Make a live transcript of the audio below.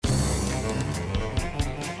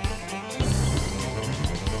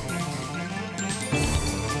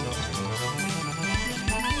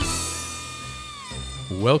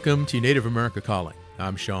Welcome to Native America Calling.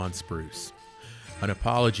 I'm Sean Spruce. An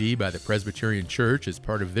apology by the Presbyterian Church is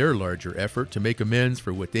part of their larger effort to make amends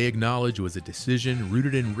for what they acknowledge was a decision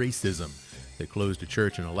rooted in racism that closed a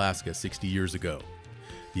church in Alaska 60 years ago.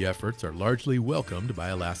 The efforts are largely welcomed by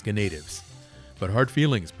Alaska Natives. But hard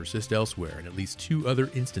feelings persist elsewhere in at least 2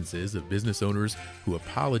 other instances of business owners who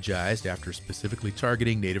apologized after specifically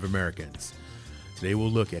targeting Native Americans. Today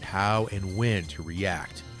we'll look at how and when to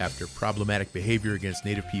react after problematic behavior against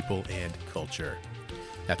Native people and culture.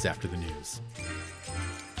 That's after the news.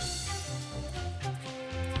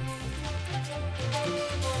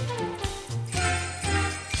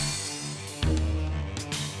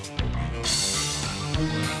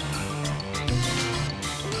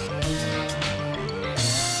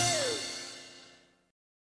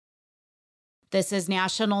 This is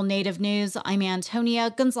National Native News. I'm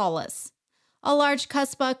Antonia Gonzalez. A large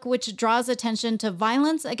kuspuk which draws attention to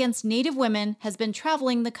violence against Native women has been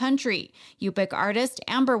traveling the country. Yupik artist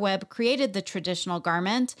Amber Webb created the traditional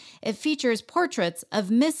garment. It features portraits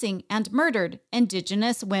of missing and murdered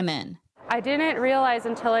Indigenous women. I didn't realize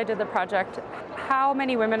until I did the project how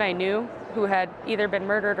many women I knew who had either been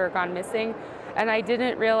murdered or gone missing, and I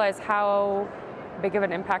didn't realize how big of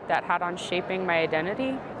an impact that had on shaping my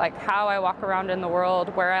identity, like how I walk around in the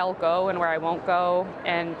world, where I'll go and where I won't go,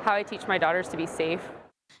 and how I teach my daughters to be safe.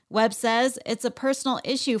 Webb says it's a personal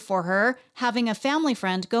issue for her, having a family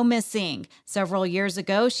friend go missing. Several years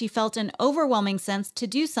ago, she felt an overwhelming sense to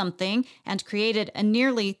do something and created a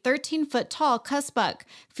nearly 13-foot-tall kuspuk,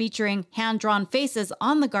 featuring hand-drawn faces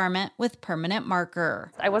on the garment with permanent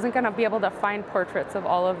marker. I wasn't going to be able to find portraits of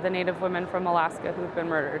all of the Native women from Alaska who've been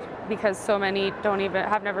murdered because so many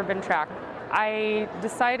have never been tracked. I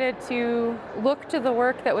decided to look to the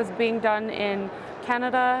work that was being done in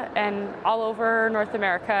Canada and all over North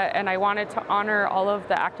America, and I wanted to honor all of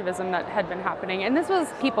the activism that had been happening. And this was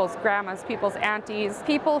people's grandmas, people's aunties,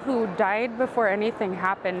 people who died before anything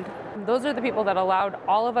happened. Those are the people that allowed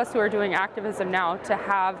all of us who are doing activism now to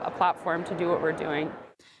have a platform to do what we're doing.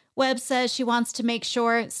 Webb says she wants to make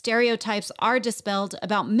sure stereotypes are dispelled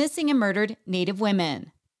about missing and murdered Native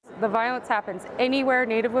women. The violence happens anywhere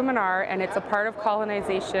Native women are, and it's a part of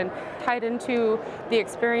colonization tied into the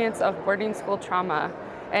experience of boarding school trauma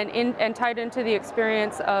and tied into the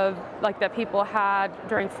experience of that people had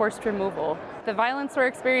during forced removal. The violence we're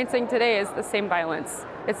experiencing today is the same violence.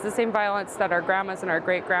 It's the same violence that our grandmas and our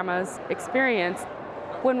great-grandmas experienced.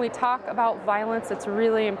 When we talk about violence, it's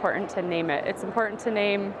really important to name it. It's important to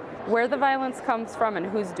name where the violence comes from and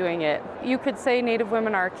who's doing it. You could say Native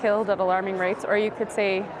women are killed at alarming rates, or you could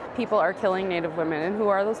say people are killing Native women, and who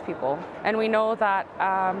are those people? And we know that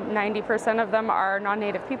 90% of them are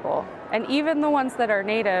non-Native people. And even the ones that are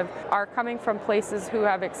Native are coming from places who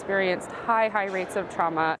have experienced high rates of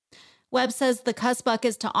trauma. Webb says the kuspuk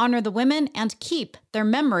is to honor the women and keep their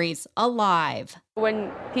memories alive.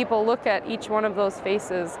 When people look at each one of those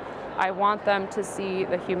faces, I want them to see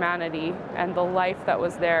the humanity and the life that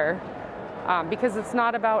was there, because it's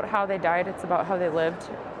not about how they died, it's about how they lived.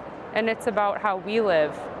 And it's about how we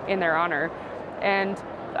live in their honor and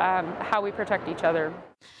how we protect each other.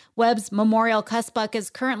 Webb's Memorial Kuspuk is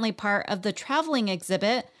currently part of the traveling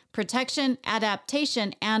exhibit Protection,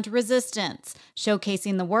 Adaptation, and Resistance,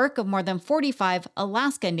 showcasing the work of more than 45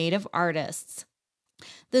 Alaska Native artists.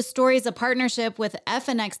 This story is a partnership with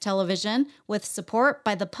FNX Television with support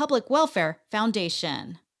by the Public Welfare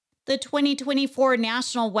Foundation. The 2024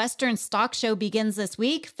 National Western Stock Show begins this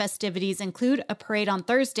week. Festivities include a parade on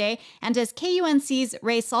Thursday, and as KUNC's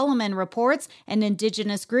Ray Solomon reports, an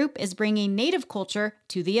Indigenous group is bringing Native culture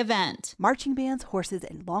to the event. Marching bands, horses,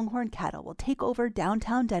 and longhorn cattle will take over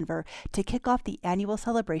downtown Denver to kick off the annual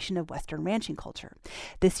celebration of Western ranching culture.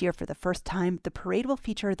 This year, for the first time, the parade will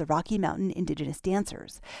feature the Rocky Mountain Indigenous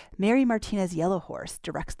dancers. Mary Martinez Yellow Horse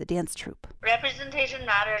directs the dance troupe. Representation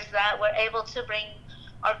matters, that we're able to bring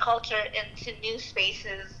our culture into new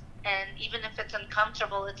spaces, and even if it's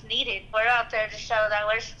uncomfortable, it's needed. We're out there to show that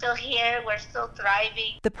we're still here, we're still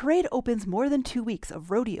thriving. The parade opens more than 2 weeks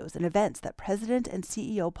of rodeos and events that President and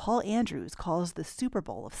CEO Paul Andrews calls the Super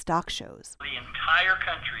Bowl of stock shows. The entire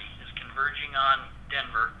country is converging on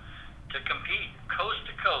Denver to compete coast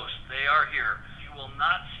to coast. They are here. You will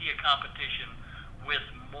not see a competition with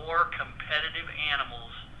more competitive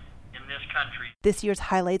animals in this country. This year's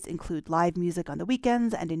highlights include live music on the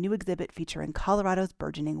weekends and a new exhibit featuring Colorado's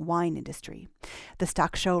burgeoning wine industry. The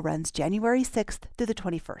stock show runs January 6th through the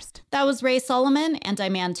 21st. That was Ray Solomon, and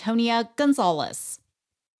I'm Antonia Gonzalez.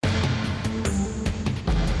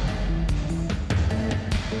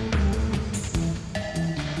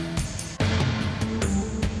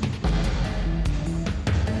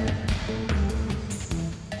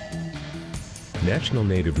 National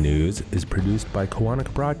Native News is produced by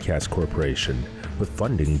Koahnic Broadcast Corporation, with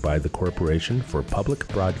funding by the Corporation for Public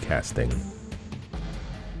Broadcasting.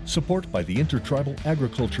 Support by the Intertribal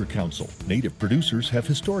Agriculture Council. Native producers have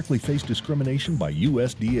historically faced discrimination by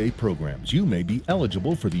USDA programs. You may be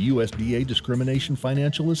eligible for the USDA Discrimination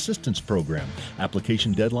Financial Assistance Program.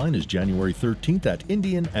 Application deadline is January 13th at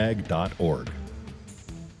indianag.org.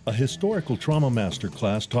 A historical trauma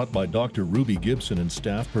masterclass taught by Dr. Ruby Gibson and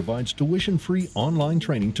staff provides tuition-free online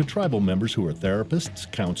training to tribal members who are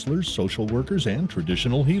therapists, counselors, social workers, and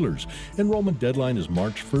traditional healers. Enrollment deadline is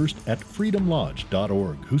March 1st at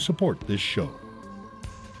freedomlodge.org, who support this show.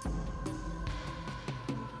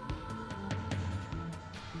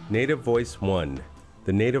 Native Voice One,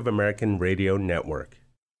 the Native American Radio Network.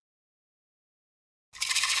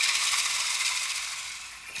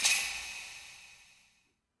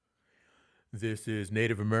 This is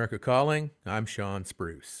Native America Calling. I'm Sean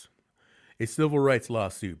Spruce. A civil rights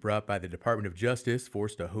lawsuit brought by the Department of Justice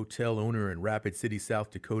forced a hotel owner in Rapid City,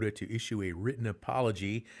 South Dakota to issue a written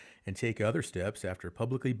apology and take other steps after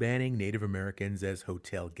publicly banning Native Americans as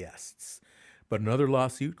hotel guests. But another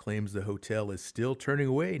lawsuit claims the hotel is still turning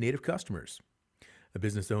away Native customers. The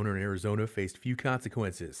business owner in Arizona faced few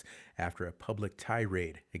consequences after a public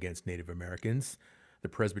tirade against Native Americans. The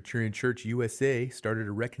Presbyterian Church USA started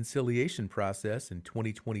a reconciliation process in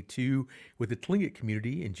 2022 with the Tlingit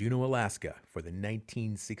community in Juneau, Alaska, for the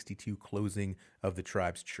 1962 closing of the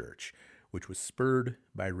tribe's church, which was spurred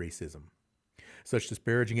by racism. Such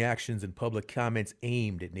disparaging actions and public comments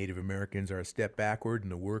aimed at Native Americans are a step backward in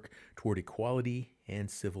the work toward equality and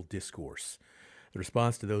civil discourse. The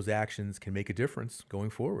response to those actions can make a difference going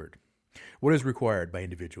forward. What is required by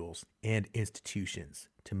individuals and institutions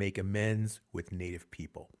to make amends with Native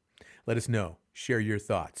people? Let us know. Share your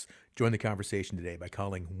thoughts. Join the conversation today by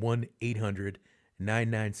calling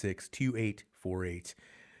 1-800-996-2848.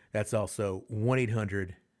 That's also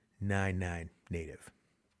 1-800-99-NATIVE.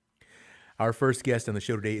 Our first guest on the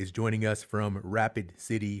show today is joining us from Rapid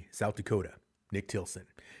City, South Dakota, Nick Tilson.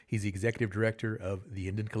 He's the executive director of the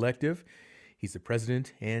Indian Collective. He's the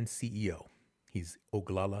president and CEO. He's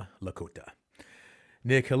Oglala Lakota.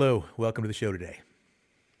 Nick, hello. Welcome to the show today.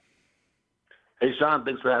 Hey, Sean.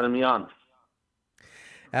 Thanks for having me on.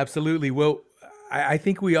 Absolutely. Well, I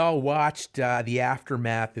think we all watched the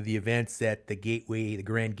aftermath of the events at the Gateway, the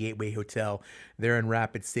Grand Gateway Hotel there in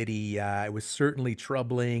Rapid City. It was certainly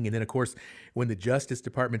troubling. And then, of course, when the Justice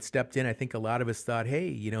Department stepped in, I think a lot of us thought,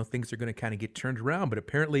 hey, things are going to kind of get turned around. But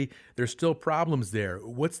apparently there's still problems there.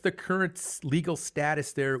 What's the current legal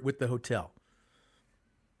status there with the hotel?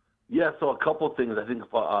 Yeah, so a couple of things. I think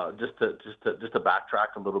just to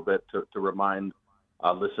backtrack a little bit to remind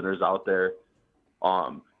listeners out there,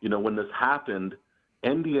 when this happened,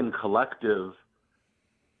 Indian Collective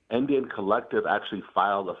actually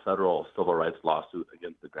filed a federal civil rights lawsuit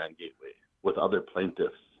against the Grand Gateway with other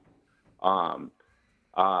plaintiffs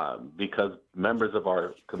because members of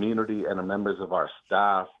our community and members of our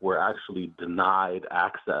staff were actually denied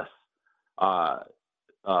access to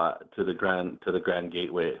the Grand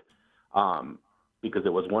Gateway. Because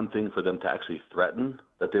it was one thing for them to actually threaten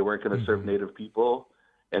that they weren't going to serve Native people.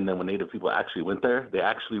 And then when Native people actually went there, they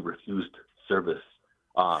actually refused service.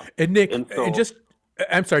 And Nick,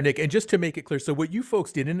 I'm sorry, Nick, and just to make it clear, so what you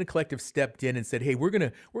folks did, Indian Collective stepped in and said, hey, we're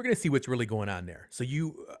gonna see what's really going on there. So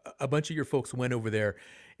a bunch of your folks went over there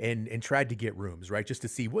and tried to get rooms, right? Just to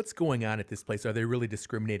see what's going on at this place. Are they really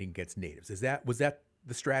discriminating against Natives? Was that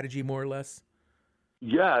the strategy more or less?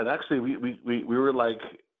 Yeah, and actually we were like,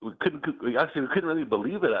 we couldn't really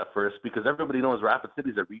believe it at first because everybody knows Rapid City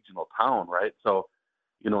is a regional town, right? So,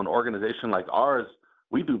 an organization like ours,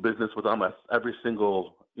 we do business with almost every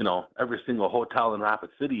single hotel in Rapid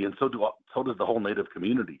City, and so does the whole Native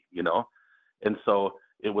community, And so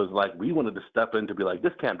it was like we wanted to step in to be like,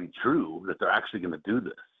 this can't be true that they're actually going to do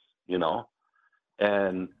this,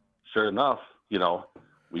 And sure enough,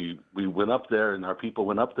 we went up there and our people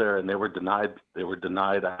went up there and they were denied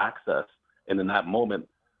access, and in that moment,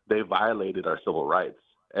 they violated our civil rights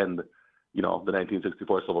and, the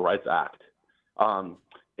 1964 Civil Rights Act. And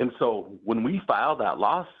so when we filed that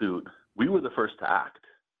lawsuit, we were the first to act.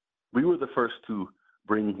 We were the first to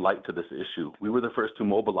bring light to this issue. We were the first to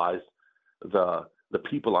mobilize the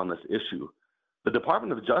people on this issue. The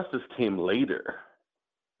Department of Justice came later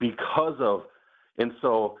and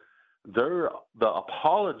so the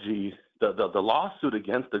apology, the lawsuit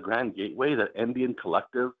against the Grand Gateway that Indian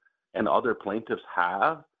Collective and other plaintiffs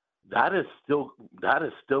have, that is still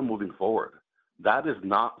moving forward. That is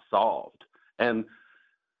not solved. And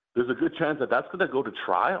there's a good chance that that's going to go to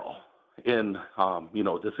trial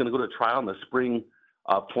it's going to go to trial in the spring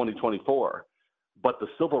of 2024. But the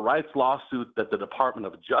civil rights lawsuit that the Department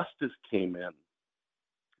of Justice came in,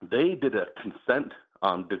 they did a consent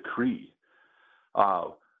decree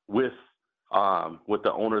with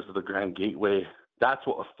the owners of the Grand Gateway. That's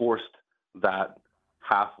what forced that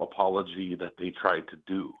half apology that they tried to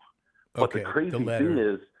do. But the crazy thing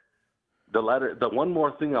is, the one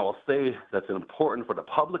more thing I will say that's important for the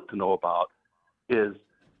public to know about is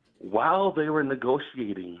while they were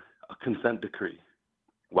negotiating a consent decree,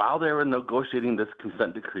 while they were negotiating this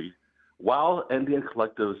consent decree, while Indian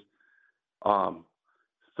Collective's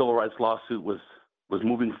civil rights lawsuit was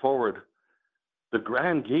moving forward, the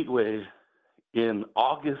Grand Gateway in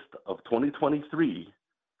August of 2023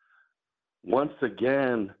 once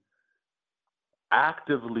again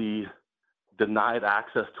actively denied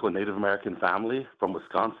access to a Native American family from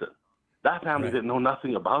Wisconsin. That family didn't know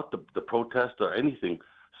nothing about the protest or anything.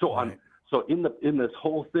 So in this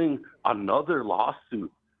whole thing, another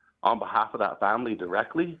lawsuit on behalf of that family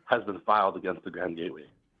directly has been filed against the Grand Gateway.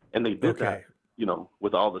 And they did that,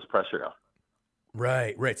 with all this pressure out.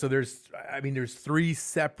 Right. So there's three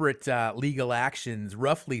separate legal actions,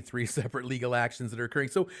 roughly three separate legal actions that are occurring.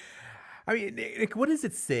 So, I mean, Nick, what does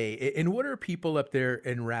it say? And what are people up there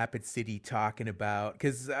in Rapid City talking about?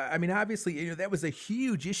 Because, obviously, that was a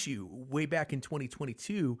huge issue way back in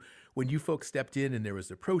 2022 when you folks stepped in and there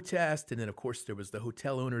was a protest. And then, of course, there was the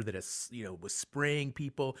hotel owner that, was spraying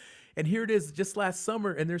people. And here it is just last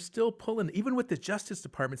summer, and they're still pulling, even with the Justice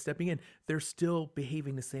Department stepping in, they're still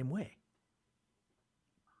behaving the same way.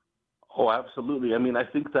 Oh, absolutely. I mean, I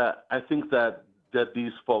think that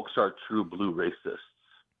these folks are true blue racists,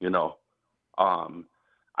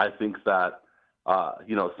 I think that,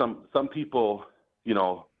 some people,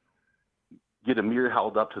 get a mirror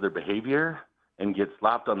held up to their behavior and get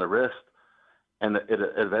slapped on the wrist, and it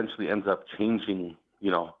eventually ends up changing,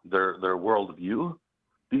 their worldview.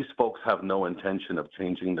 These folks have no intention of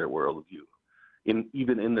changing their worldview.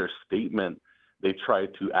 Even in their statement, they try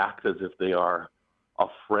to act as if they are a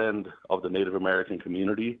friend of the Native American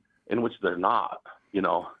community, in which they're not.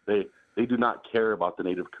 They do not care about the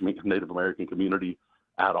Native American community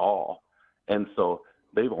at all. And so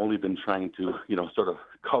they've only been trying to, sort of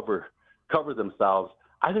cover themselves.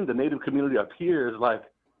 I think the Native community up here is like,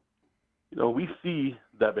 we see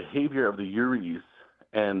the behavior of the Uris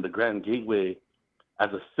and the Grand Gateway as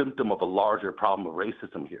a symptom of a larger problem of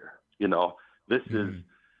racism here. This is,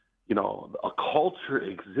 a culture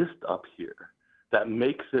exists up here that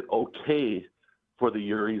makes it okay for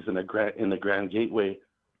the Uris in the Grand Gateway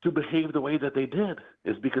to behave the way that they did,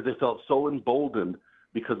 is because they felt so emboldened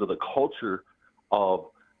because of the culture of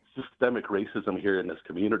systemic racism here in this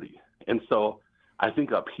community. And so I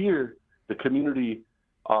think up here, the community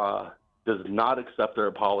does not accept their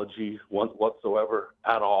apology whatsoever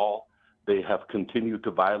at all. They have continued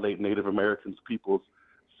to violate Native American people's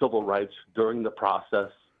civil rights during the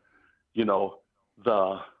process.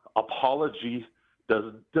 The apology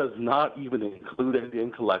does not even include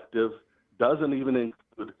Indian Collective, doesn't even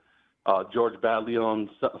include George Badleon,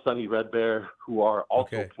 Sonny Red Bear, who are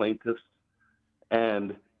also plaintiffs.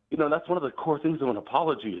 And, that's one of the core things of an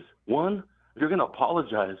apology is, one, if you're going to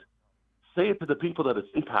apologize, say it to the people that it's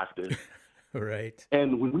impacted. Right.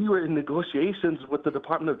 And when we were in negotiations with the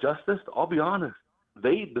Department of Justice, I'll be honest,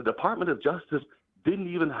 the Department of Justice didn't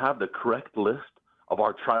even have the correct list of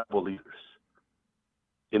our tribal leaders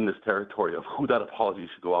in this territory of who that apology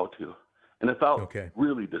should go out to. And it felt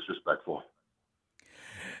really disrespectful.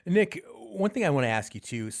 Nick, one thing I want to ask you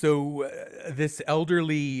too. So this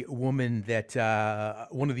elderly woman that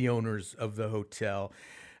one of the owners of the hotel,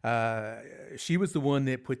 she was the one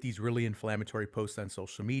that put these really inflammatory posts on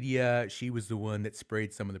social media. She was the one that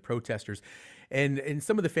sprayed some of the protesters. And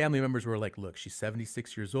some of the family members were like, look, she's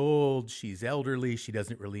 76 years old. She's elderly. She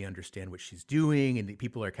doesn't really understand what she's doing. And the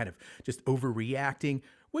people are kind of just overreacting.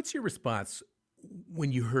 What's your response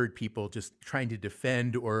when you heard people just trying to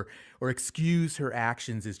defend or excuse her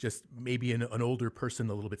actions as just maybe an older person,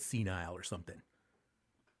 a little bit senile or something?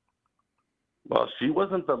 Well, she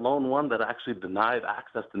wasn't the lone one that actually denied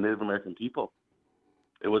access to Native American people.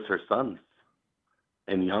 It was her sons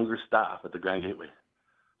and younger staff at the Grand Gateway.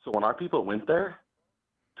 So when our people went there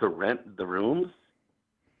to rent the rooms,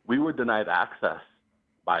 we were denied access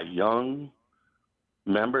by young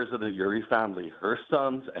members of the Uri family, her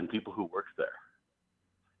sons, and people who worked there.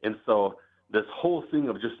 And so this whole thing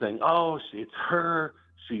of just saying, it's her,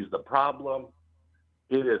 she's the problem,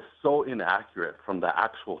 it is so inaccurate from the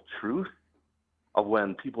actual truth of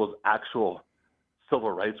when people's actual civil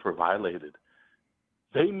rights were violated.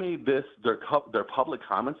 They made this, their public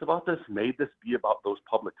comments about this made this be about those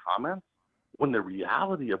public comments, when the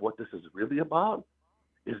reality of what this is really about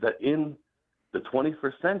is that in the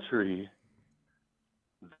 21st century,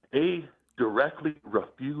 they directly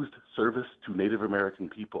refused service to Native American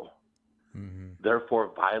people,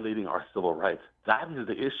 therefore violating our civil rights. That is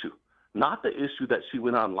the issue, not the issue that she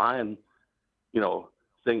went online,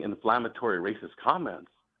 saying inflammatory racist comments.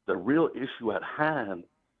 The real issue at hand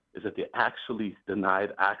is that they actually denied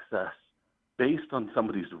access based on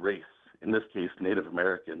somebody's race, in this case, Native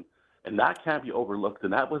American. And that can't be overlooked.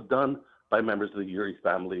 And that was done by members of the Urey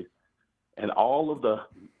family. And all of the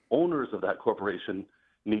owners of that corporation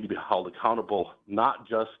need to be held accountable, not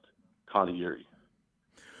just Connie Urey.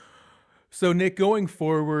 So, Nick, going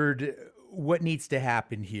forward, what needs to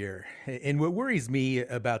happen here? And what worries me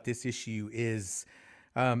about this issue is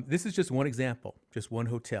this is just one example, just one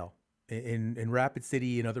hotel. In Rapid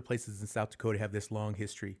City and other places in South Dakota have this long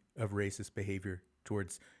history of racist behavior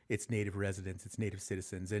towards its Native residents, its Native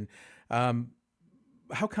citizens. And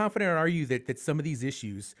how confident are you that some of these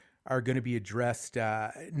issues are going to be addressed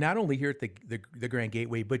not only here at the Grand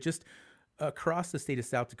Gateway, but just across the state of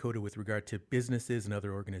South Dakota with regard to businesses and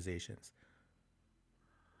other organizations?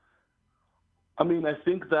 I mean, I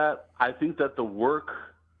think that the work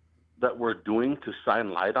that we're doing to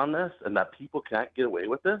shine light on this, and that people can't get away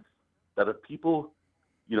with this, that if people,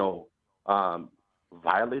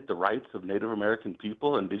 violate the rights of Native American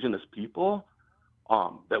people, Indigenous people,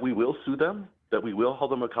 that we will sue them, that we will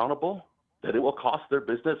hold them accountable, that it will cost their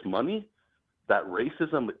business money, that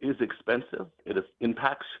racism is expensive,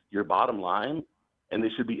 impacts your bottom line, and they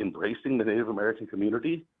should be embracing the Native American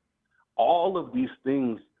community. All of these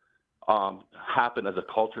things happen as a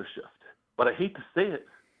culture shift. But I hate to say it,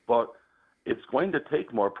 but it's going to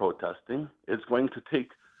take more protesting. It's going to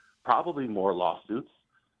take probably more lawsuits,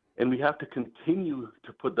 and we have to continue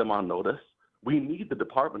to put them on notice. We need the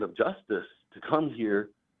Department of Justice to come here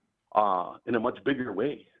in a much bigger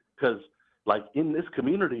way, because like in this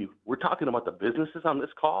community, we're talking about the businesses on this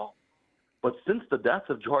call, but since the death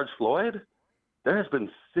of George Floyd, there has been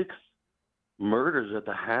 6 murders at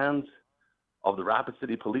the hands of the Rapid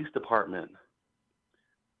City Police Department.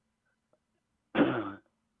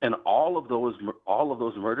 And all of those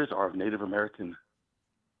murders are of Native American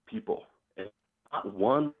people. And not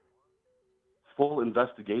one full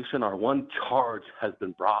investigation or one charge has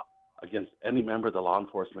been brought against any member of the law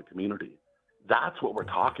enforcement community. That's what we're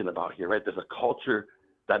talking about here, right? There's a culture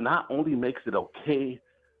that not only makes it okay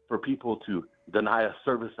for people to deny a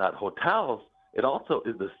service at hotels, it also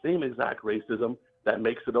is the same exact racism that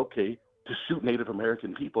makes it okay to shoot Native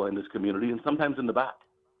American people in this community, and sometimes in the back.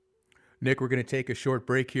 Nick, we're going to take a short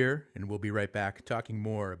break here, and we'll be right back talking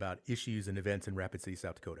more about issues and events in Rapid City,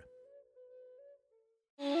 South Dakota.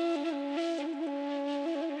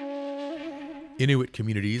 Inuit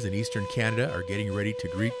communities in eastern Canada are getting ready to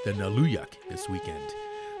greet the Naluyuk this weekend.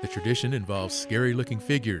 The tradition involves scary-looking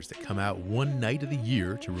figures that come out one night of the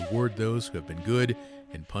year to reward those who have been good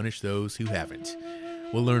and punish those who haven't.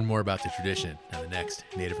 We'll learn more about the tradition on the next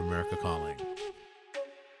Native America Calling.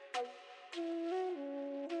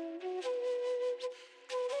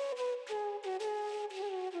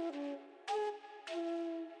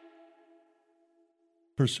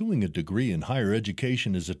 Pursuing a degree in higher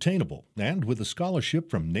education is attainable, and with a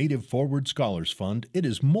scholarship from Native Forward Scholars Fund, it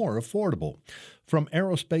is more affordable. From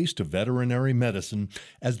aerospace to veterinary medicine,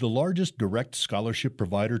 as the largest direct scholarship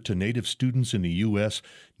provider to Native students in the U.S.,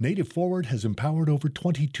 Native Forward has empowered over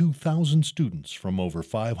 22,000 students from over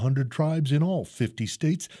 500 tribes in all 50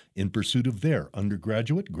 states in pursuit of their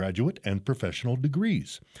undergraduate, graduate, and professional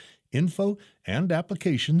degrees. Info and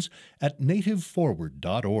applications at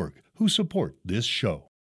nativeforward.org, who support this show.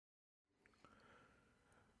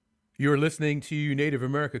 You're listening to Native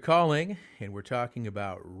America Calling, and we're talking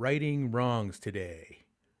about righting wrongs today.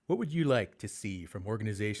 What would you like to see from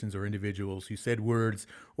organizations or individuals who said words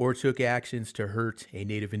or took actions to hurt a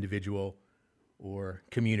Native individual or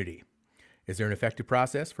community? Is there an effective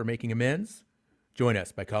process for making amends? Join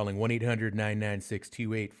us by calling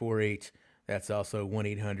 1-800-996-2848. That's also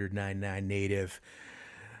 1-800-99-NATIVE.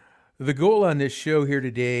 The goal on this show here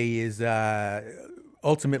today is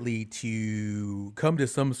ultimately to come to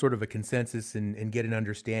some sort of a consensus and get an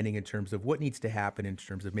understanding in terms of what needs to happen in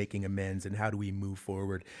terms of making amends and how do we move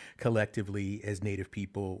forward collectively as Native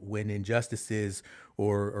people when injustices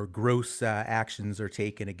or gross actions are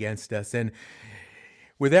taken against us. And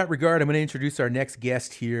with that regard, I'm going to introduce our next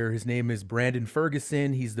guest here. His name is Brandon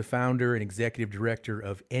Ferguson. He's the founder and executive director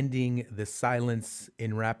of Ending the Silence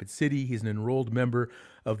in Rapid City. He's an enrolled member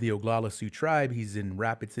of the Oglala Sioux tribe. He's in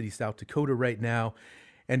Rapid City, South Dakota right now.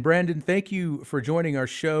 And Brandon, thank you for joining our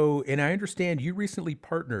show. And I understand you recently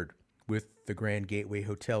partnered with the Grand Gateway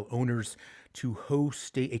Hotel owners to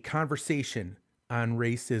host a conversation on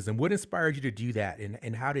racism. What inspired you to do that,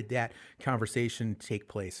 and how did that conversation take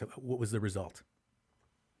place? What was the result?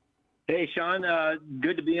 Hey, Sean,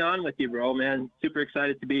 good to be on with you, bro, man. Super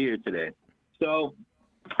excited to be here today. So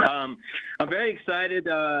I'm very excited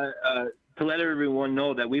to let everyone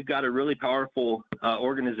know that we've got a really powerful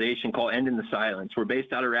organization called End in the Silence. We're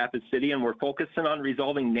based out of Rapid City, and we're focusing on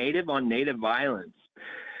resolving Native-on-Native violence.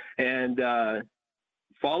 And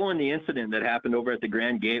following the incident that happened over at the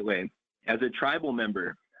Grand Gateway, as a tribal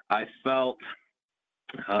member, I felt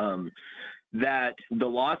that the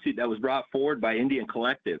lawsuit that was brought forward by Indian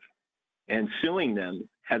Collective and suing them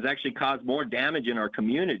has actually caused more damage in our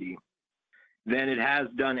community than it has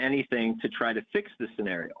done anything to try to fix the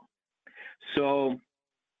scenario. So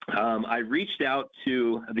I reached out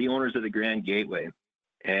to the owners of the Grand Gateway,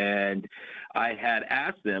 and I had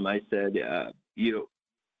asked them, I said,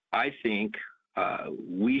 I think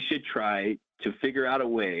we should try to figure out a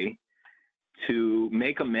way to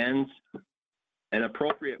make amends an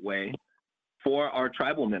appropriate way for our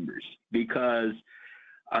tribal members, because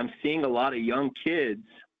I'm seeing a lot of young kids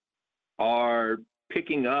are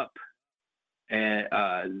picking up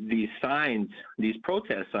these signs, these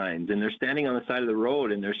protest signs, and they're standing on the side of the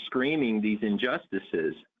road and they're screaming these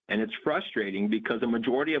injustices. And it's frustrating because a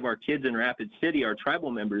majority of our kids in Rapid City, our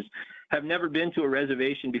tribal members, have never been to a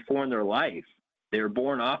reservation before in their life. They were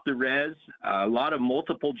born off the res, a lot of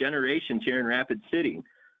multiple generations here in Rapid City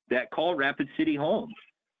that call Rapid City home.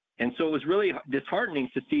 And so it was really disheartening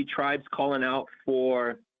to see tribes calling out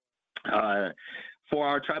for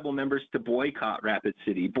our tribal members to boycott Rapid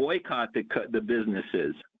City, boycott the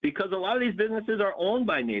businesses, because a lot of these businesses are owned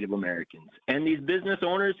by Native Americans, and these business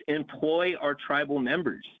owners employ our tribal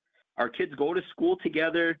members. Our kids go to school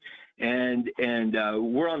together, and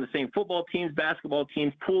we're on the same football teams, basketball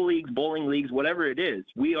teams, pool leagues, bowling leagues, whatever it is.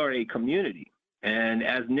 We are a community. And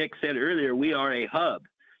as Nick said earlier, we are a hub.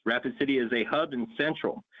 Rapid City is a hub and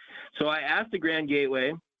central. So I asked the Grand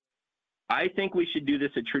Gateway, I think we should do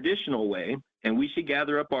this a traditional way, and we should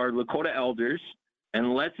gather up our Lakota elders,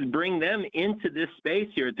 and let's bring them into this space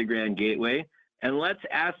here at the Grand Gateway, and let's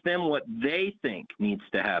ask them what they think needs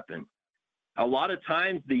to happen. A lot of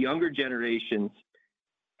times the younger generations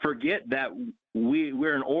forget that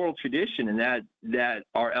we're an oral tradition, and that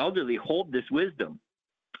our elderly hold this wisdom.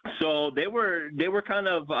 So they were kind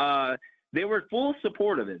of they were full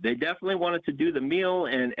support of it. They definitely wanted to do the meal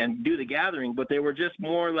and do the gathering, but they were just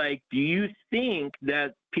more like, do you think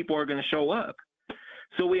that people are going to show up?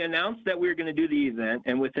 So we announced that we were going to do the event,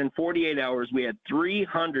 and within 48 hours, we had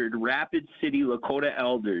 300 Rapid City Lakota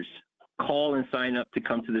elders call and sign up to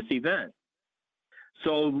come to this event.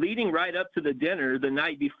 So leading right up to the dinner the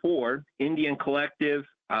night before, Indian Collective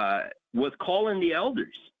was calling the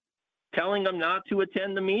elders, telling them not to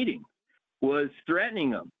attend the meeting, was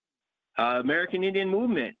threatening them. American Indian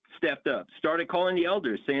Movement stepped up, started calling the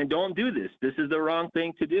elders, saying, don't do this. This is the wrong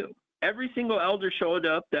thing to do. Every single elder showed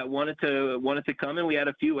up that wanted to come, and we had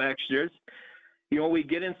a few extras. We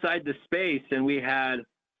get inside the space, and we had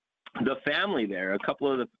the family there. A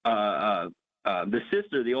couple of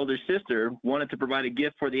the older sister, wanted to provide a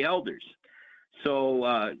gift for the elders.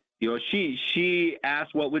 So, she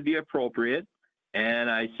asked what would be appropriate,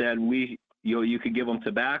 and I said, you could give them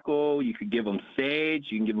tobacco, you could give them sage,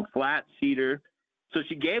 you can give them flat cedar. So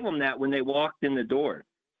she gave them that when they walked in the door.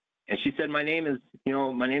 And she said, my name's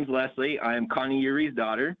Leslie. I am Connie Urie's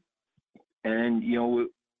daughter. And,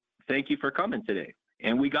 thank you for coming today.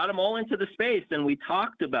 And we got them all into the space, and we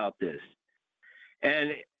talked about this.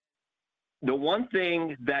 And the one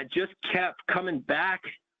thing that just kept coming back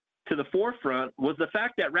to the forefront was the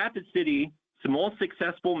fact that Rapid City, the most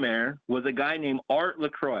successful mayor, was a guy named Art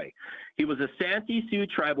LaCroix. He was a Santee Sioux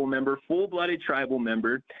tribal member, full-blooded tribal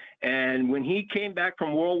member. And when he came back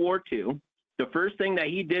from World War II, the first thing that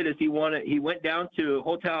he did is he went down to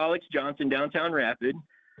Hotel Alex Johnson, downtown Rapid,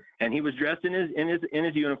 and he was dressed in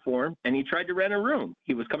his uniform, and he tried to rent a room.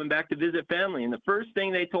 He was coming back to visit family, and the first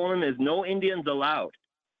thing they told him is no Indians allowed.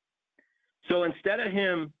 So instead of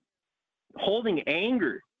him holding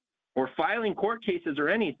anger or filing court cases or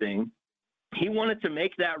anything, he wanted to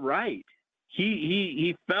make that right.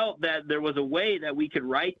 He felt that there was a way that we could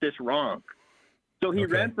right this wrong. So he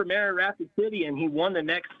ran for mayor of Rapid City, and he won the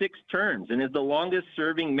next 6 terms and is the longest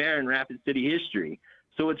serving mayor in Rapid City history.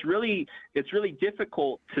 So it's really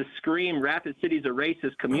difficult to scream Rapid City's a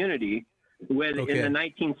racist community when in the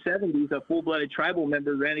 1970s a full-blooded tribal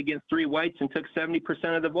member ran against 3 whites and took 70%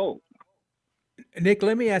 of the vote. Nick,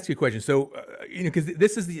 let me ask you a question. So, because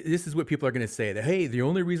this is what people are going to say, that, hey, the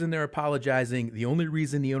only reason they're apologizing, the only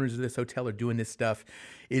reason the owners of this hotel are doing this stuff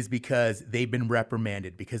is because they've been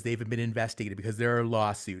reprimanded, because they've been investigated, because there are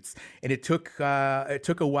lawsuits, and it took a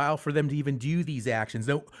while for them to even do these actions.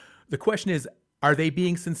 Now, the question is, are they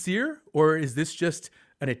being sincere, or is this just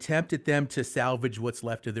an attempt at them to salvage what's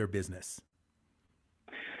left of their business?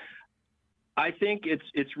 I think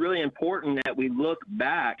it's really important that we look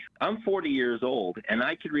back. I'm 40 years old, and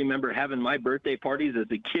I could remember having my birthday parties as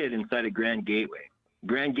a kid inside of Grand Gateway.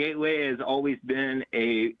 Grand Gateway has always been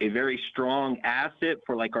a very strong asset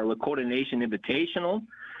for like our Lakota Nation Invitational.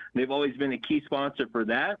 They've always been a key sponsor for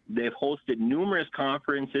that. They've hosted numerous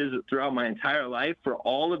conferences throughout my entire life for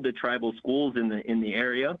all of the tribal schools in the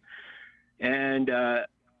area. And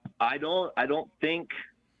I don't think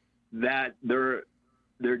that they're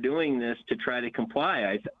doing this to try to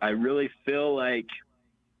comply. I really feel like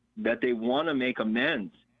that they want to make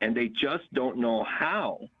amends, and they just don't know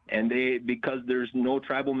how. And because there's no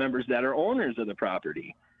tribal members that are owners of the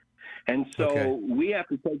property. And so we have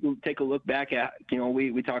to take a look back at,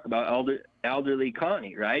 we talk about elderly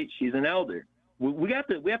Connie, right? She's an elder. We have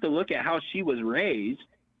to look at how she was raised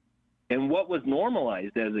and what was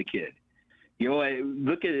normalized as a kid.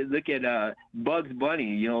 Look at Bugs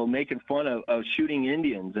Bunny, making fun of shooting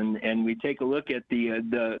Indians, and we take a look at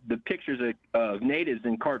the pictures of natives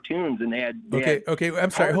in cartoons, and they had okay. I'm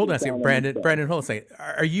sorry. Hold on a second, Brandon, hold on a second.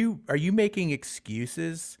 Are you making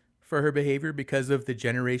excuses for her behavior because of the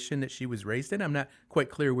generation that she was raised in? I'm not quite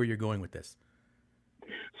clear where you're going with this.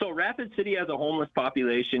 So Rapid City has a homeless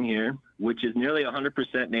population here, which is nearly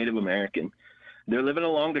 100% Native American. They're living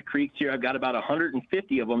along the creeks here. I've got about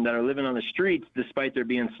 150 of them that are living on the streets despite there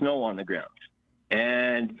being snow on the ground.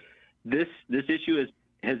 And this issue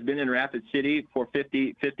has been in Rapid City for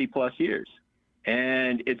 50 plus years.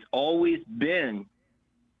 And it's always been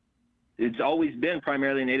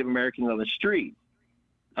primarily Native Americans on the street.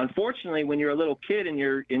 Unfortunately, when you're a little kid and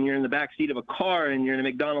you're in the back seat of a car and you're in a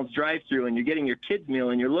McDonald's drive-thru and you're getting your kids' meal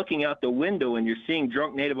and you're looking out the window and you're seeing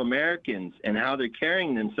drunk Native Americans and how they're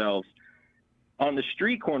carrying themselves on the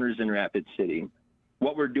street corners in Rapid City,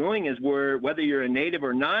 what we're doing is whether you're a Native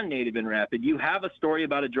or non-Native in Rapid, you have a story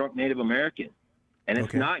about a drunk Native American, and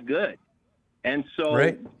it's not good. And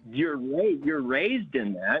so you're raised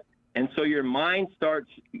in that, and so your mind starts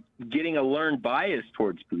getting a learned bias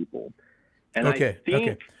towards people. And I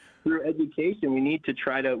think through education, we need to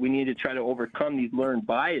try to overcome these learned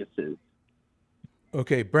biases.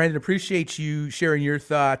 Okay, Brandon, appreciate you sharing your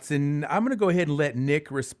thoughts, and I'm going to go ahead and let Nick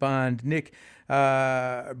respond. Nick,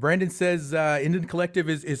 Brandon says Indian Collective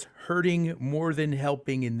is hurting more than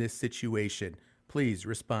helping in this situation. Please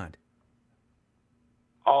respond.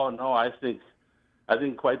 Oh no, I think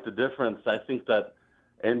quite the difference. I think that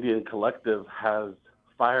Indian Collective has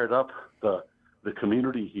fired up the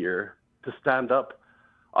community here to stand up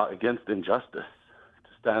against injustice, to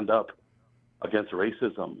stand up against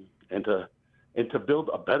racism, and to build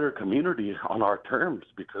a better community on our terms,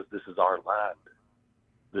 because this is our land.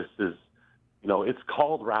 This is, it's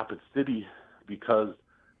called Rapid City because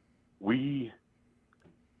we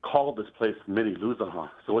called this place Mini Luzaha.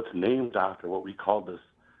 So it's named after what we call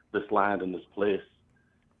this land and this place.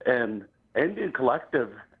 And Indian Collective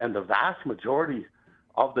and the vast majority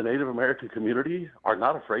of the Native American community are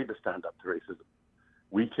not afraid to stand up to racism.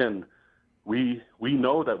 We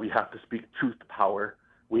know that we have to speak truth to power.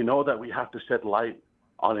 We know that we have to shed light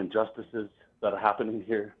on injustices that are happening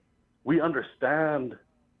here. We understand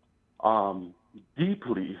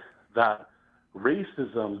deeply that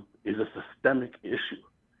racism is a systemic issue.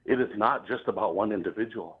 It is not just about one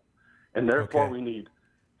individual. And therefore we need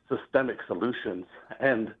systemic solutions.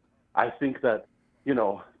 And I think that,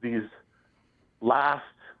 these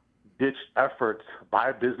last-ditch efforts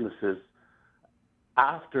by businesses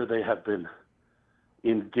after they have been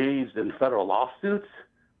engaged in federal lawsuits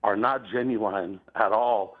are not genuine at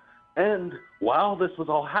all. And while this was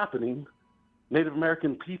all happening, Native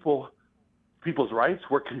American people's rights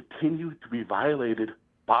were continued to be violated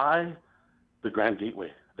by the Grand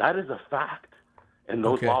Gateway. That is a fact, and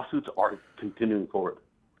those lawsuits are continuing forward.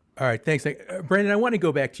 All right, thanks. Brandon, I want to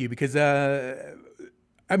go back to you because,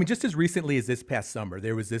 just as recently as this past summer,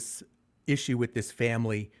 there was this issue with this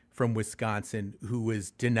family from Wisconsin who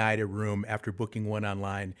was denied a room after booking one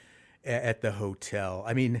online at the hotel.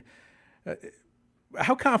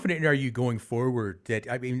 How confident are you going forward that,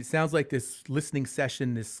 it sounds like this listening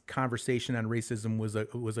session, this conversation on racism was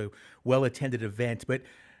a well-attended event, but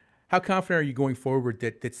how confident are you going forward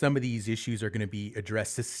that some of these issues are going to be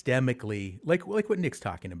addressed systemically, like what Nick's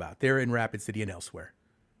talking about there in Rapid City and elsewhere?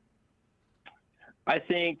 I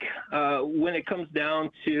think when it comes down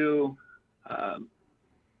to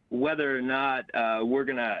whether or not we're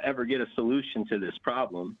going to ever get a solution to this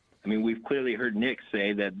problem, I mean, we've clearly heard Nick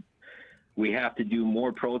say that we have to do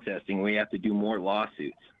more protesting, we have to do more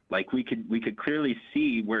lawsuits. Like we could clearly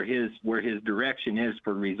see where his direction is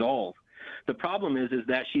for resolve. The problem is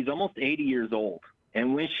that she's almost 80 years old,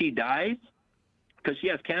 and when she dies, because she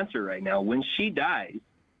has cancer right now, when she dies,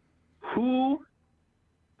 how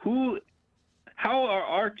are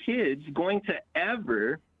our kids going to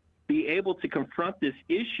ever be able to confront this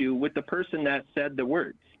issue with the person that said the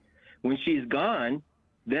words? When she's gone,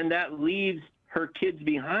 then that leaves her kids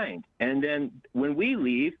behind. And then when we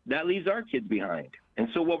leave, that leaves our kids behind. And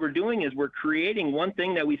so what we're doing is we're creating one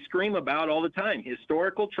thing that we scream about all the time.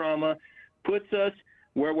 Historical trauma puts us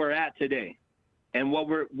where we're at today. And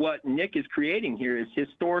what Nick is creating here is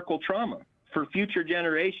historical trauma for future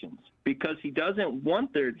generations, because he doesn't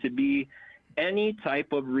want there to be any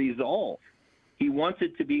type of resolve. He wants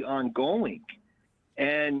it to be ongoing.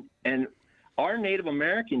 And our Native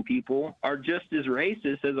American people are just as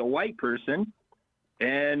racist as a white person.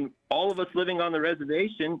 And all of us living on the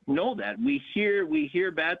reservation know that. We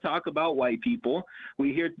hear bad talk about white people.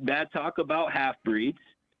 We hear bad talk about half-breeds.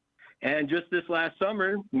 And just this last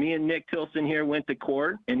summer, me and Nick Tilson here went to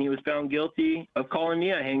court, and he was found guilty of calling me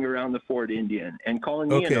a hang-around-the-fort Indian and calling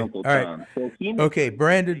me an Uncle Tom. Right. So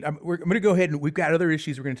Brandon, we're going to go ahead, and we've got other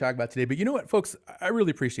issues we're going to talk about today. But you know what, folks? I really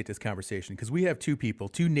appreciate this conversation, because we have two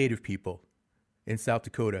Native people in South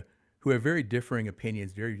Dakota who have very differing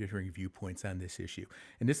opinions, very differing viewpoints on this issue.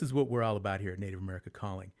 And this is what we're all about here at Native America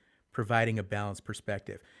Calling, providing a balanced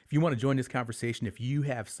perspective. If you want to join this conversation, if you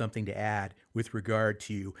have something to add with regard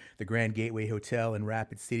to the Grand Gateway Hotel in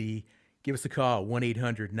Rapid City, give us a call,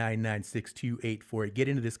 1-800-996-2848. Get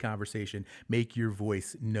into this conversation. Make your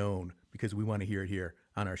voice known, because we want to hear it here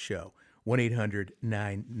on our show.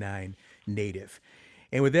 1-800-99-NATIVE.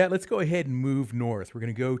 And with that, let's go ahead and move north. We're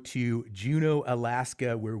going to go to Juneau,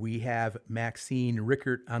 Alaska, where we have Maxine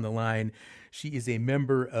Rickert on the line. She is a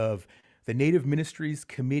member of the Native Ministries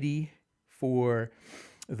Committee for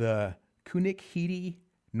the Kunekheete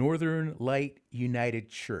Northern Light United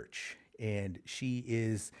Church. And she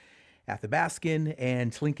is Athabascan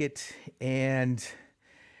and Tlingit. And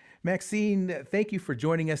Maxine, thank you for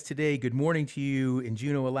joining us today. Good morning to you in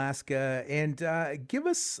Juneau, Alaska. And give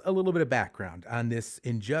us a little bit of background on this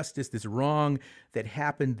injustice, this wrong that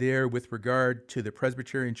happened there with regard to the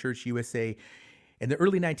Presbyterian Church USA in the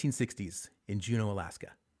early 1960s in Juneau,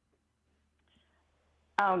 Alaska.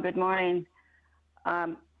 Oh, good morning.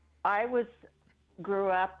 I grew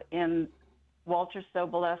up in Walter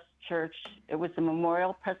Soboleff's church. It was a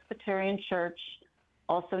Memorial Presbyterian Church,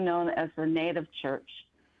 also known as the Native Church,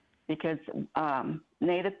 because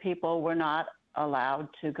Native people were not allowed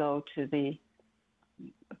to go to the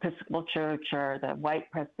Episcopal Church or the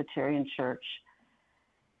White Presbyterian Church.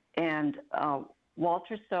 And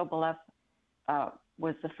Walter Soboleff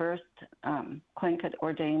was the first Tlingit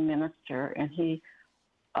ordained minister, and he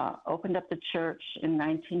opened up the church in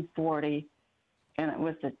 1940, and it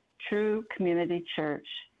was a true community church.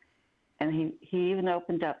 And he even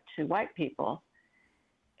opened up to white people.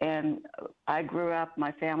 And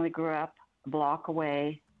my family grew up a block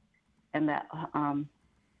away, and that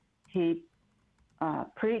he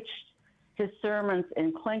preached his sermons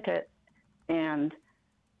in Tlingit and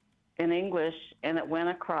in English, and it went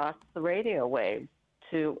across the radio waves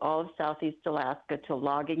to all of Southeast Alaska, to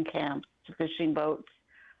logging camps, to fishing boats,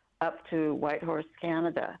 up to Whitehorse,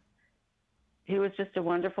 Canada. He was just a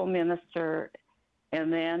wonderful minister.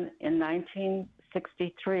 And then in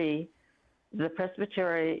 1963, the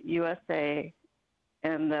Presbytery USA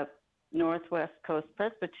and the Northwest Coast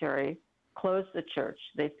Presbytery closed the church.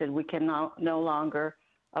 They said, we can no longer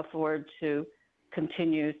afford to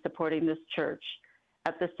continue supporting this church.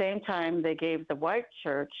 At the same time, they gave the white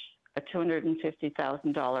church a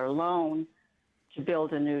 $250,000 loan to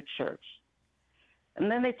build a new church. And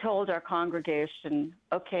then they told our congregation,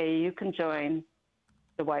 okay, you can join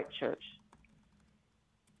the white church.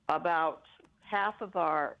 About half of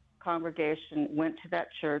our congregation went to that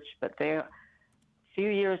church, but a few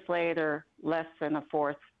years later, less than a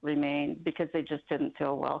fourth remained because they just didn't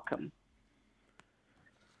feel welcome.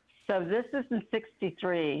 So this is in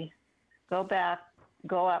 63. Go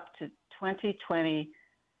up to 2020,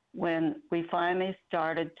 when we finally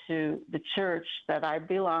started the church that I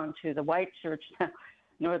belong to, the white church,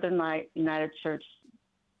 Northern Light United Church.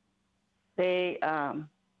 They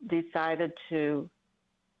decided to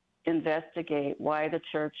investigate why the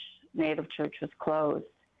Native church was closed.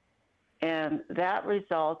 And that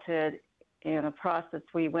resulted in a process.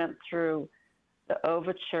 We went through the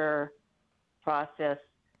overture process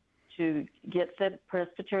to get the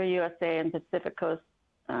Presbytery USA and Pacific Coast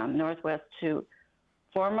Northwest to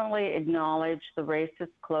formally acknowledge the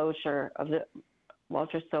racist closure of the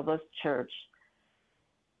Walter Soboles Church,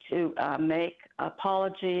 to make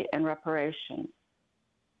apology and reparations.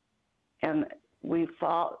 And we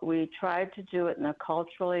tried to do it in a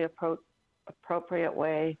culturally appropriate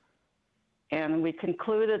way. And we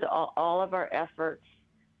concluded all of our efforts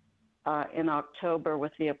in October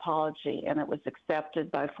with the apology, and it was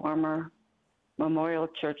accepted by former Memorial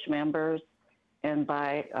Church members and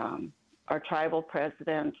by our tribal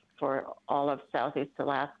president for all of Southeast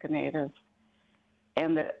Alaska Natives.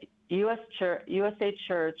 And the USA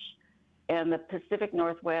Church and the Pacific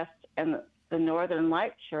Northwest and the Northern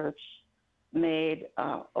Light Church made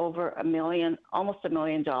over almost $1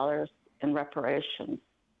 million in reparations.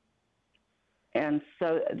 And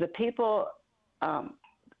so the people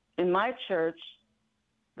in my church,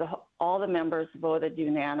 all the members voted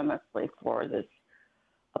unanimously for this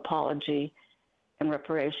apology and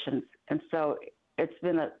reparations. And so it's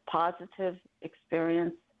been a positive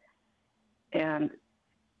experience. And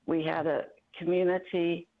we had a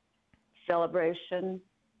community celebration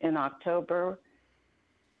in October,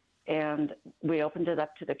 and we opened it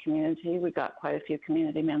up to the community. We got quite a few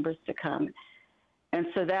community members to come. And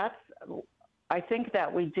so I think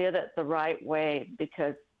that we did it the right way,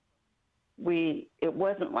 because it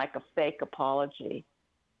wasn't like a fake apology.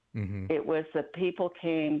 Mm-hmm. It was the people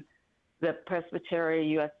came, the Presbytery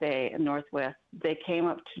USA and Northwest, they came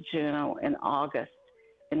up to Juneau in August,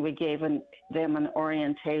 and we gave them an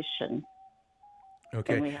orientation.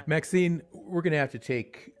 Okay. Maxine, we're going to have to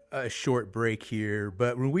take a short break here,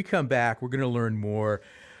 but when we come back, we're going to learn more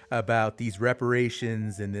about these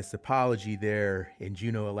reparations and this apology there in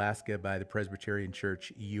Juneau, Alaska by the Presbyterian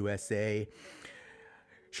Church USA.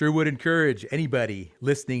 Sure would encourage anybody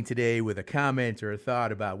listening today with a comment or a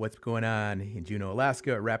thought about what's going on in Juneau,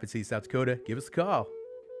 Alaska, or Rapid City, South Dakota, give us a call.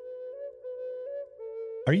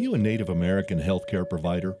 Are you a Native American healthcare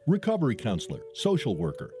provider, recovery counselor, social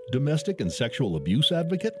worker, domestic and sexual abuse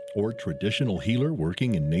advocate, or traditional healer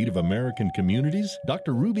working in Native American communities?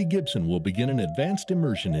 Dr. Ruby Gibson will begin an advanced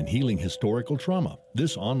immersion in healing historical trauma.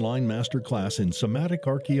 This online masterclass in somatic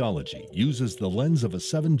archaeology uses the lens of a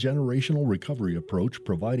 7-generational recovery approach,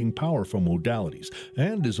 providing powerful modalities,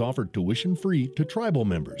 and is offered tuition-free to tribal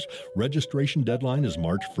members. Registration deadline is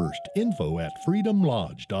March 1st. Info at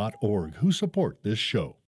freedomlodge.org, who support this show.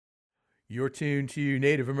 You're tuned to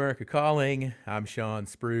Native America Calling. I'm Sean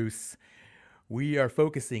Spruce. We are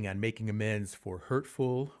focusing on making amends for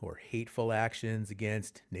hurtful or hateful actions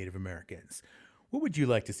against Native Americans. What would you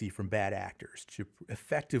like to see from bad actors to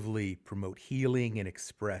effectively promote healing and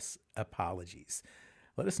express apologies?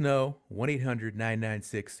 Let us know,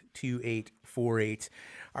 1-800-996-2848.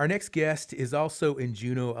 Our next guest is also in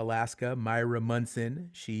Juneau, Alaska, Myra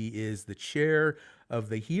Munson. She is the chair of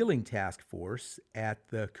the Healing Task Force at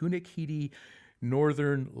the Kunakiti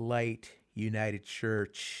Northern Light United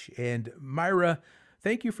Church. And Myra,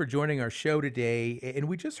 thank you for joining our show today. And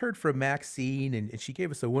we just heard from Maxine, and she gave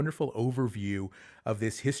us a wonderful overview of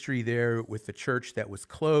this history there with the church that was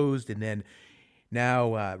closed, and then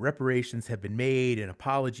now reparations have been made and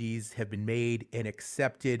apologies have been made and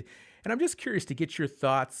accepted. And I'm just curious to get your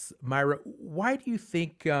thoughts, Myra. Why do you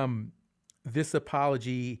think this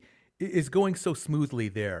apology is going so smoothly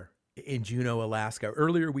there in Juneau, Alaska?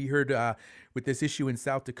 Earlier we heard with this issue in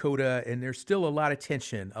South Dakota, and there's still a lot of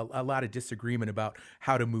tension, a lot of disagreement about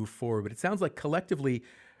how to move forward. But it sounds like collectively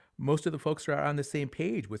most of the folks are on the same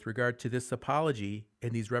page with regard to this apology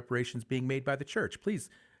and these reparations being made by the church. Please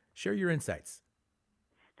share your insights.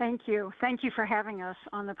 Thank you. Thank you for having us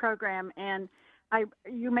on the program. And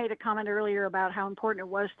you made a comment earlier about how important it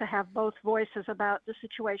was to have both voices about the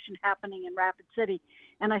situation happening in Rapid City,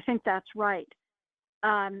 and I think that's right.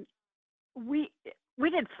 We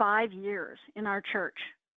did 5 years in our church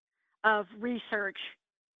of research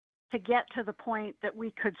to get to the point that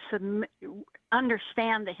we could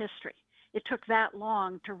understand the history. It took that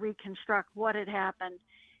long to reconstruct what had happened,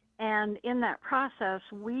 and in that process,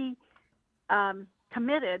 we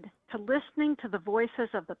committed to listening to the voices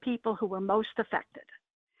of the people who were most affected.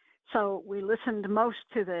 So we listened most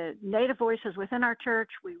to the Native voices within our church.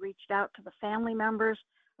 We reached out to the family members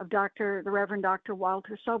of the Reverend Dr.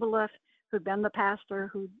 Walter Soboles, who'd been the pastor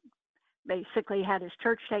who basically had his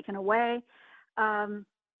church taken away, to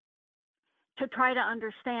try to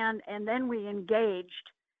understand. And then we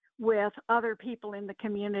engaged with other people in the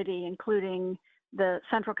community, including the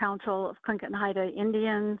Central Council of Tlingit and Haida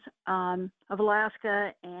Indians of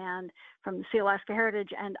Alaska, and from the Sea-Alaska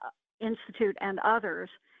Heritage and Institute and others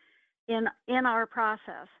in our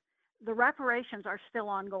process. the reparations are still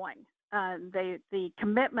ongoing. The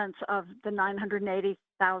commitments of the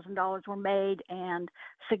 $980,000 were made, and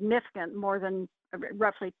significant, more than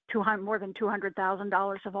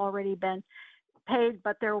 $200,000 have already been paid,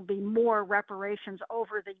 but there will be more reparations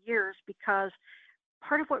over the years, because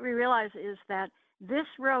part of what we realize is that this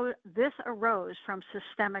arose from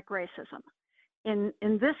systemic racism. In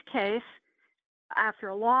this case, after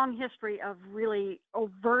a long history of really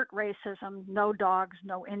overt racism, no dogs,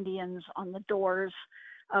 no Indians on the doors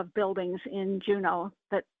of buildings in Juneau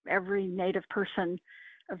that every Native person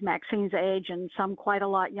of Maxine's age, and some quite a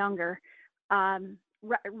lot younger,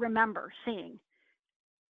 remember seeing.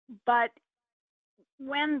 But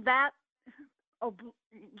when that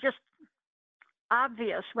just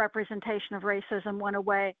obvious representation of racism went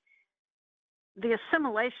away, the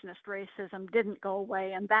assimilationist racism didn't go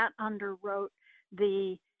away, and that underwrote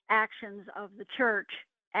the actions of the church,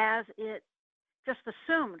 as it just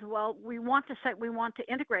assumed, well, we want to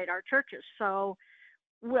integrate our churches, so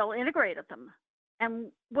we'll integrate them,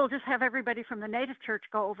 and we'll just have everybody from the Native church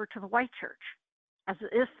go over to the white church, as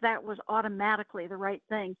if that was automatically the right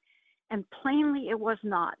thing. And plainly it was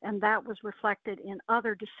not, and that was reflected in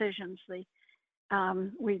other decisions.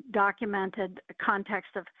 We documented a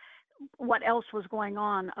context of what else was going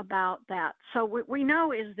on about that. So what we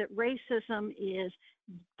know is that racism is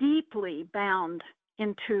deeply bound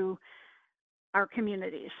into our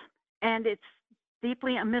communities, and it's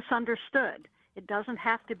deeply misunderstood. It doesn't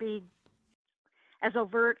have to be as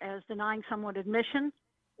overt as denying someone admission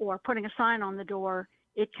or putting a sign on the door.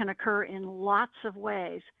 It can occur in lots of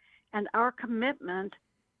ways. And our commitment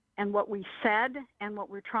and what we said and what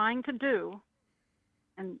we're trying to do,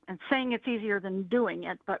 and saying it's easier than doing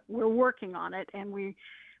it, but we're working on it, and we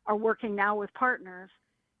are working now with partners,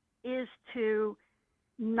 is to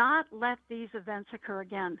not let these events occur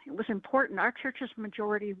again. It was important. Our church is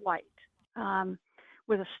majority white,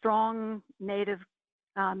 with a strong Native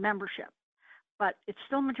membership, but it's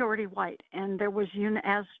still majority white. And there was,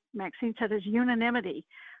 as Maxine said, there's unanimity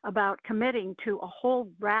about committing to a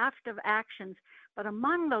whole raft of actions, but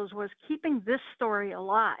among those was keeping this story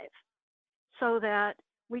alive so that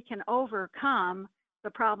we can overcome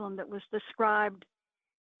the problem that was described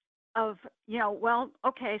of, well,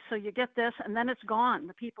 okay, so you get this and then it's gone.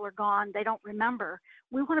 The people are gone. They don't remember.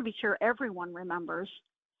 We want to be sure everyone remembers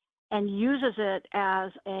and uses it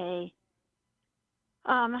as a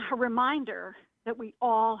reminder that we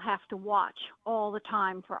all have to watch all the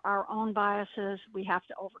time for our own biases. We have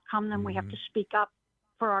to overcome them. Mm-hmm. We have to speak up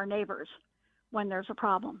for our neighbors when there's a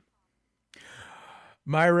problem.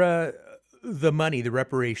 Myra, the money, the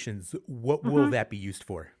reparations, what will that be used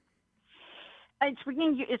for? It's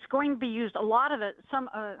going to be used, a lot of it, some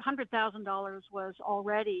 $100,000 was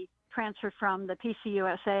already transferred from the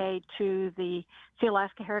PCUSA to the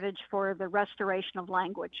Sealaska Heritage for the restoration of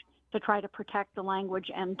language, to try to protect the language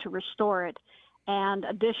and to restore it. And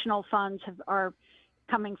additional funds are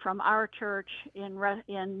coming from our church in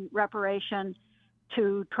reparation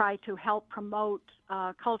to try to help promote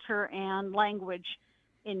culture and language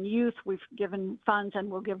in youth. We've given funds, and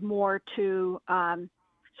we'll give more to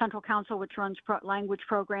Central Council, which runs language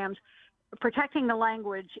programs. Protecting the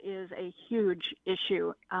language is a huge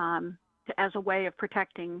issue as a way of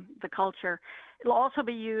protecting the culture. It'll also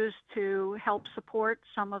be used to help support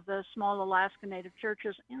some of the small Alaska Native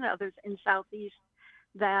churches and others in Southeast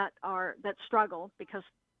that struggle, because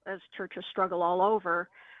as churches struggle all over,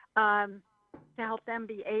 to help them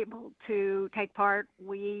be able to take part.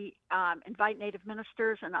 We invite Native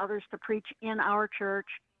ministers and others to preach in our church.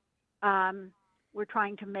 We're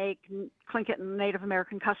trying to make Tlingit and Native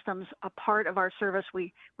American customs a part of our service.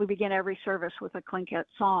 We begin every service with a Tlingit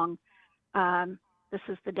song. This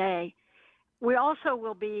is the day. We also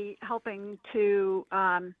will be helping to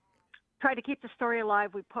try to keep the story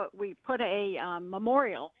alive. We put a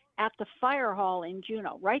memorial at the fire hall in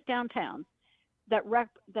Juneau, right downtown, that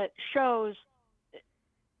shows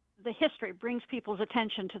the history, brings people's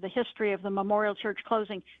attention to the history of the Memorial Church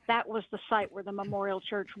closing. That was the site where the Memorial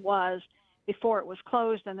Church was before it was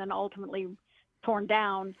closed and then ultimately torn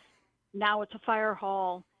down. Now it's a fire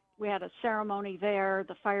hall. We had a ceremony there.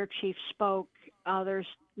 The fire chief spoke.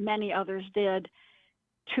 Many others did,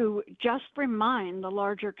 to just remind the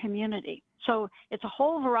larger community. So it's a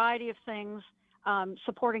whole variety of things,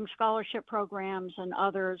 supporting scholarship programs and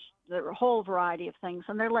others, a whole variety of things.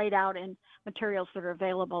 And they're laid out in materials that are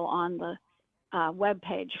available on the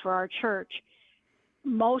webpage for our church.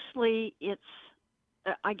 Mostly it's,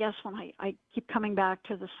 I guess when I keep coming back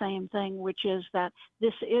to the same thing, which is that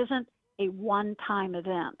this isn't a one-time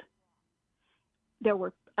event. There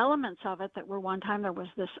were elements of it that were one time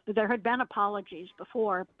there had been apologies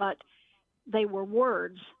before, but they were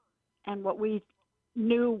words. And what we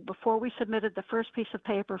knew before we submitted the first piece of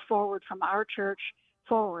paper forward from our church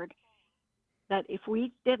forward, that if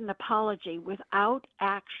we did an apology without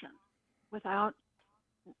action, without,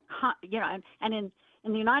 and in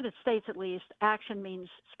the United States at least, action means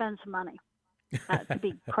spend some money, to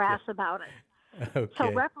be crass about it. Okay.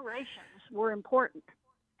 So reparations were important.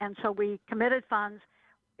 And so we committed funds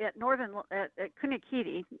at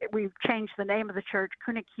Kunikiti. We changed the name of the church.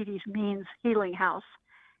 Kunikiti's means healing house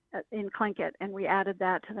in Tlingit, and we added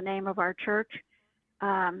that to the name of our church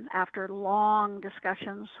after long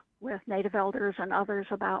discussions with Native elders and others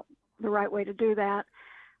about the right way to do that.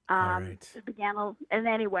 It began, and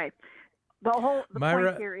anyway, the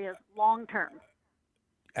Myra, point here is long term.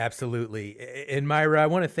 Absolutely. And Myra, I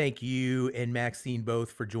want to thank you and Maxine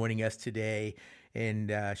both for joining us today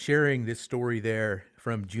and sharing this story there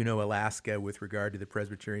from Juneau, Alaska, with regard to the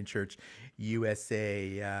Presbyterian Church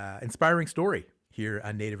USA. Inspiring story here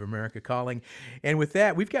on Native America Calling. And with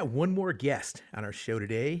that, we've got one more guest on our show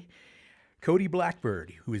today, Cody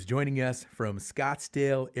Blackbird, who is joining us from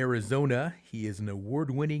Scottsdale, Arizona. He is an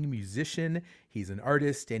award-winning musician, he's an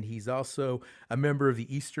artist, and he's also a member of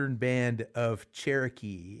the Eastern Band of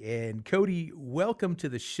Cherokee. And Cody, welcome to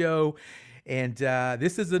the show. And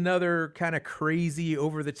this is another kind of crazy,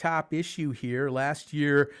 over-the-top issue here. Last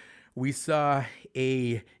year, we saw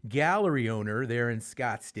a gallery owner there in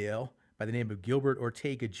Scottsdale by the name of Gilbert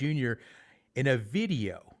Ortega Jr. in a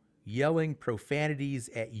video yelling profanities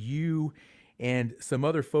at you and some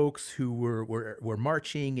other folks who were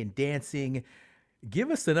marching and dancing.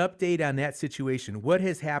 Give us an update on that situation. What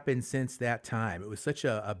has happened since that time? It was such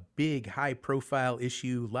a big, high-profile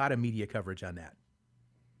issue, a lot of media coverage on that.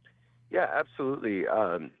 Yeah, absolutely.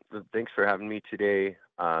 Thanks for having me today.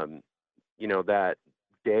 That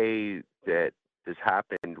day that this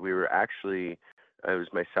happened, we were actually, it was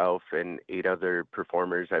myself and 8 other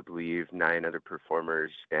performers, I believe, 9 other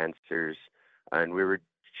performers, dancers, and we were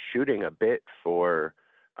shooting a bit for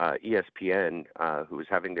ESPN, who was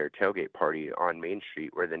having their tailgate party on Main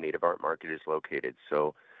Street where the Native Art Market is located.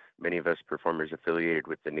 So many of us performers affiliated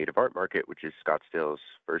with the Native Art Market, which is Scottsdale's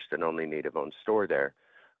first and only Native-owned store there,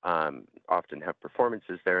 often have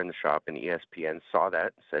performances there in the shop, and ESPN saw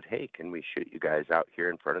that and said, hey, can we shoot you guys out here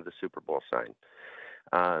in front of the Super Bowl sign?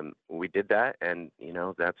 We did that, and,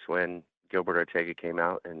 that's when Gilbert Ortega came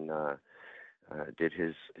out and did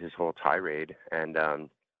his whole tirade. And,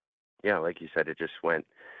 like you said, it just went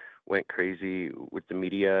crazy with the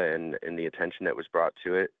media and the attention that was brought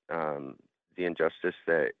to it, the injustice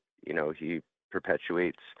that, he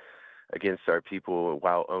perpetuates against our people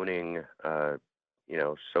while owning,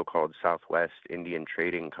 so-called Southwest Indian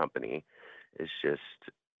Trading Company is just,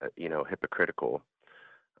 hypocritical.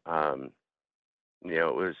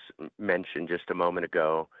 It was mentioned just a moment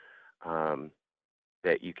ago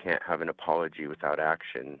that you can't have an apology without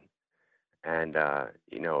action. And,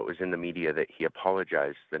 it was in the media that he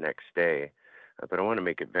apologized the next day. But I want to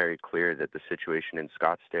make it very clear that the situation in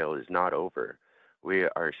Scottsdale is not over. We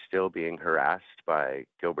are still being harassed by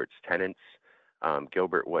Gilbert's tenants.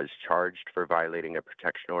 Gilbert was charged for violating a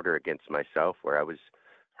protection order against myself, where I was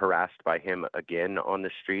harassed by him again on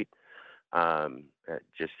the street,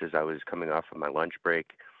 just as I was coming off of my lunch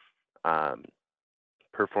break.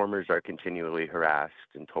 Performers are continually harassed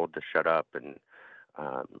and told to shut up and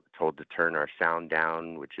told to turn our sound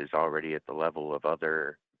down, which is already at the level of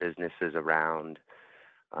other businesses around.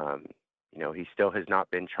 He still has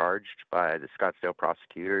not been charged by the Scottsdale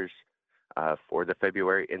prosecutors for the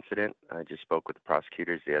February incident. I just spoke with the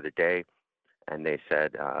prosecutors the other day, and they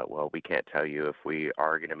said, well, we can't tell you if we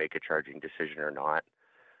are going to make a charging decision or not.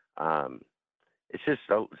 It's just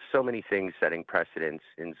so many things setting precedents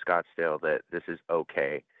in Scottsdale that this is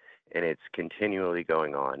okay, and it's continually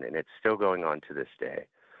going on, and it's still going on to this day.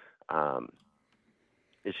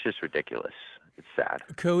 It's just ridiculous. It's sad.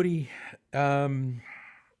 Cody,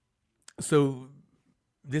 so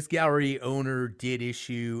this gallery owner did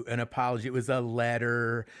issue an apology. It was a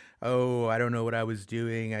letter. Oh, I don't know what I was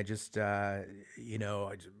doing. I just, I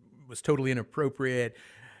was totally inappropriate.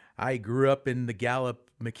 I grew up in the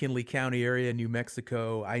Gallup, McKinley County area, New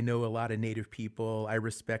Mexico. I know a lot of Native people. I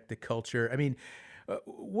respect the culture. I mean,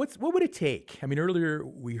 what would it take? I mean, earlier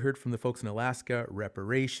we heard from the folks in Alaska,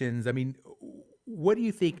 reparations. I mean, what do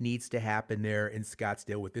you think needs to happen there in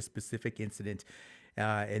Scottsdale with this specific incident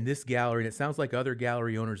and this gallery? And it sounds like other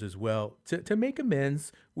gallery owners as well, to make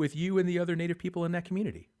amends with you and the other Native people in that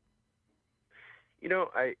community.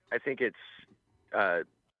 I think it's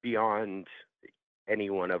beyond any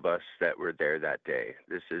one of us that were there that day.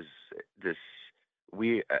 This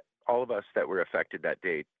we, all of us that were affected that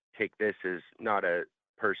day, take this as not a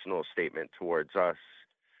personal statement towards us,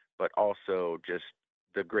 but also just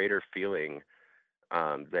the greater feeling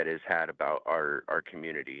that is had about our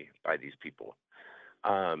community by these people.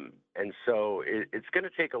 And so it's going to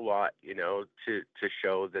take a lot, to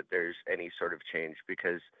show that there's any sort of change,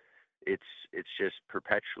 because it's just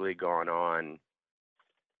perpetually gone on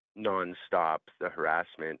nonstop, the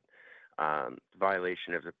harassment,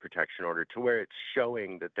 violation of the protection order, to where it's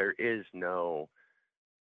showing that there is no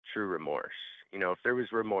true remorse. If there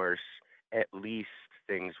was remorse, at least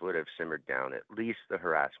things would have simmered down. At least the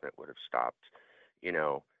harassment would have stopped,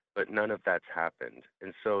 but none of that's happened.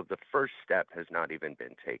 And so the first step has not even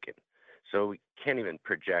been taken. So we can't even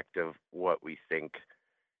project of what we think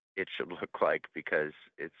it should look like, because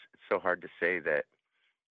it's so hard to say that,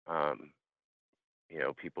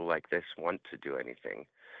 people like this want to do anything.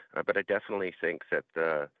 But I definitely think that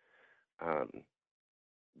the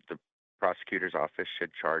prosecutor's office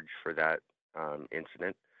should charge for that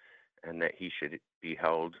incident, and that he should be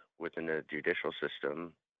held within the judicial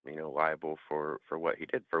system, liable for what he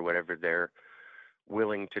did, for whatever they're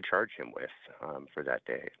willing to charge him with for that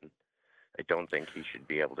day. I don't think he should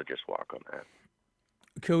be able to just walk on that.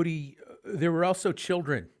 Cody, there were also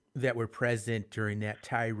children that were present during that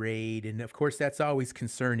tirade. And of course, that's always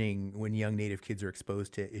concerning when young Native kids are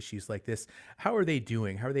exposed to issues like this. How are they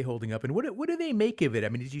doing? How are they holding up? And what do they make of it? I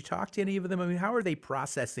mean, did you talk to any of them? I mean, how are they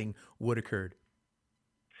processing what occurred?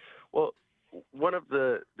 Well, one of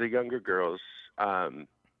the younger girls,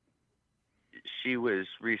 she was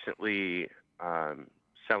recently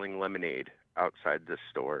selling lemonade outside the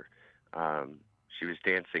store. She was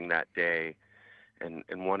dancing that day, and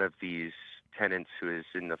one of these tenants, who is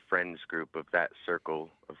in the friends group of that circle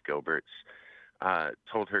of Gilbert's,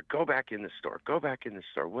 told her, go back in the store,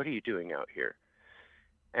 what are you doing out here?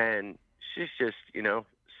 And she's just,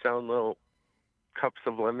 selling little cups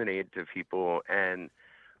of lemonade to people, and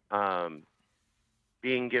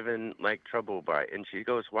being given trouble by it. And she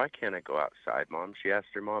goes, why can't I go outside, Mom? She asked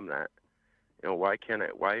her mom that. Why can't I?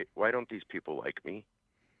 Why don't these people like me?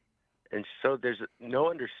 And so there's no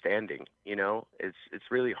understanding,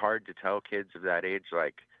 It's really hard to tell kids of that age,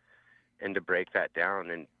 and to break that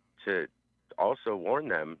down, and to also warn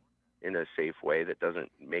them in a safe way that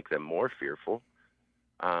doesn't make them more fearful,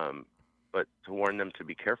 but to warn them to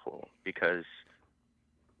be careful, because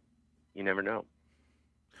you never know.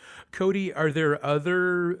 Cody, are there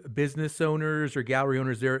other business owners or gallery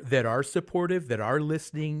owners there that are supportive, that are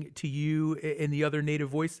listening to you and the other Native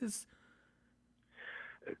voices?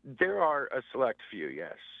 There are a select few,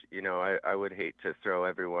 yes. I would hate to throw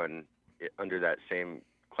everyone under that same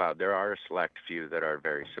cloud. There are a select few that are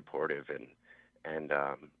very supportive, and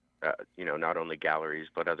not only galleries,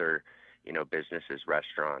 but other, businesses,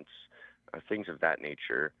 restaurants, things of that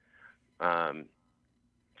nature.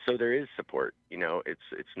 So there is support.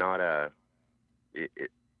 It's not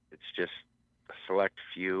it's just a select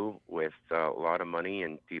few with a lot of money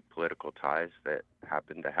and deep political ties that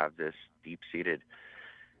happen to have this deep-seated,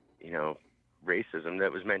 racism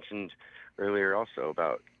that was mentioned earlier also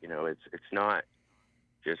about, it's not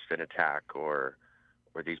just an attack or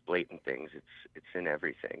these blatant things. It's in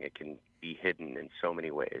everything. It can be hidden in so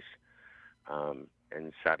many ways.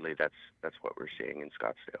 And sadly, that's what we're seeing in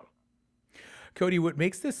Scottsdale. Cody, what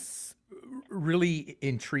makes this really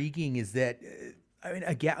intriguing is that,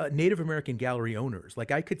 Native American gallery owners,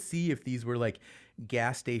 I could see if these were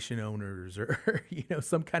gas station owners or,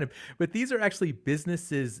 some kind of, but these are actually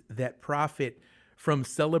businesses that profit from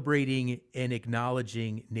celebrating and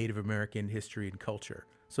acknowledging Native American history and culture.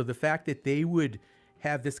 So the fact that they would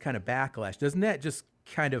have this kind of backlash, doesn't that just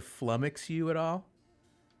kind of flummox you at all?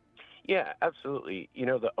 Yeah, absolutely.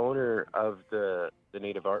 The owner of the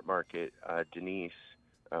Native Art Market, Denise,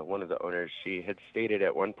 one of the owners, she had stated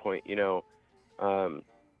at one point,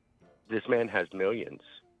 this man has millions,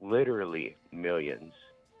 literally millions.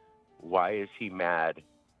 Why is he mad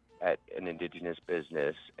at an Indigenous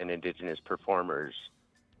business and Indigenous performers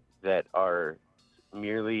that are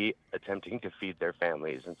merely attempting to feed their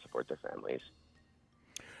families and support their families?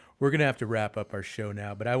 We're going to have to wrap up our show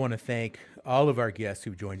now, but I want to thank all of our guests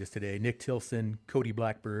who joined us today: Nick Tilson, Cody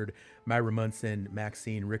Blackbird, Myra Munson,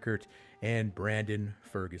 Maxine Rickert, and Brandon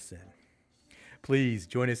Ferguson. Please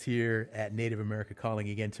join us here at Native America Calling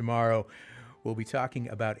again tomorrow. We'll be talking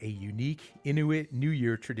about a unique Inuit New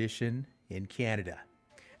Year tradition in Canada.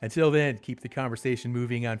 Until then, keep the conversation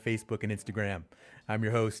moving on Facebook and Instagram. I'm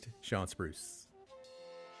your host, Sean Spruce.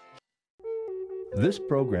 This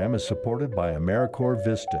program is supported by AmeriCorps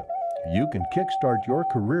Vista, You can kickstart your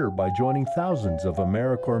career by joining thousands of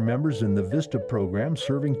AmeriCorps members in the VISTA program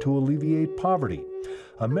serving to alleviate poverty.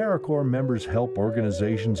 AmeriCorps members help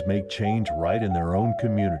organizations make change right in their own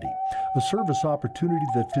community. A service opportunity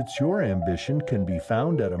that fits your ambition can be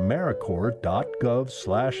found at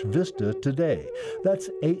americorps.gov/VISTA today. That's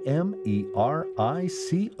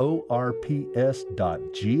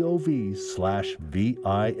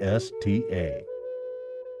americorps.gov/VISTA.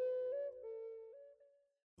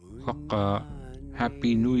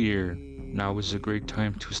 Happy New Year! Now is a great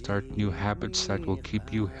time to start new habits that will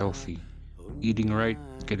keep you healthy. Eating right,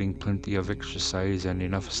 getting plenty of exercise, and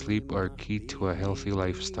enough sleep are key to a healthy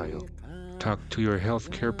lifestyle. Talk to your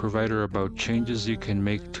healthcare provider about changes you can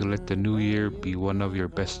make to let the new year be one of your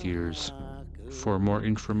best years. For more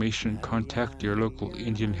information, contact your local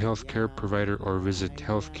Indian healthcare provider or visit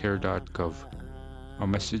healthcare.gov. A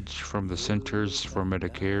message from the Centers for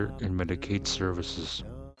Medicare and Medicaid Services.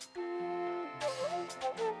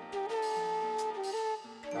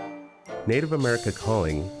 Native America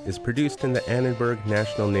Calling is produced in the Annenberg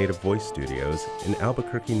National Native Voice Studios in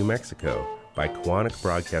Albuquerque, New Mexico by Koahnic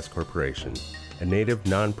Broadcast Corporation, a Native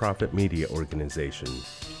nonprofit media organization.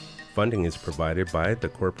 Funding is provided by the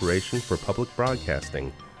Corporation for Public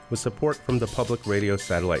Broadcasting with support from the Public Radio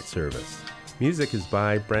Satellite Service. Music is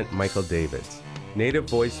by Brent Michael Davids. Native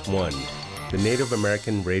Voice One, the Native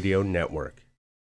American Radio Network.